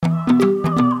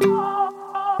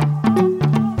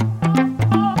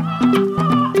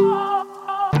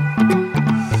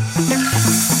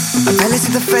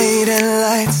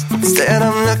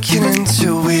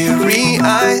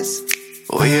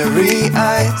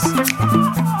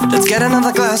get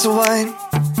another glass of wine,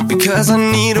 because I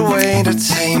need a way to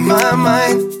tame my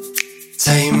mind.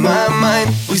 Tame my mind.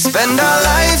 We spend our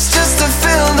lives just to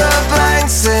fill the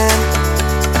blanks in,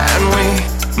 and we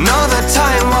know that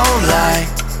time won't lie.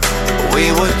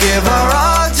 We would give our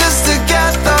all just to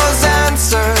get those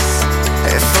answers.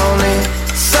 If only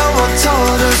someone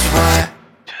told us why.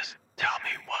 Just tell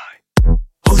me why.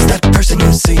 Who's that person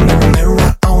you see? Mirror,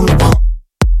 mirror on the wall.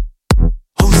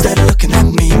 Who's that looking at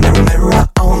me? Mirror, mirror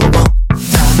on the wall.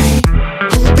 Tell me,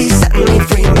 who'll be setting me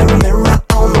free? Mirror, mirror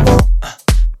on the wall.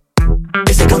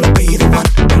 Is it gonna be the one?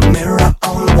 Mirror, mirror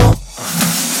on the wall.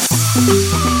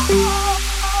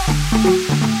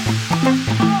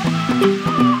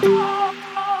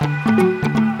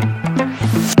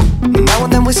 Now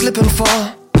and then we slip and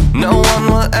fall. No one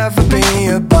will ever be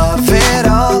a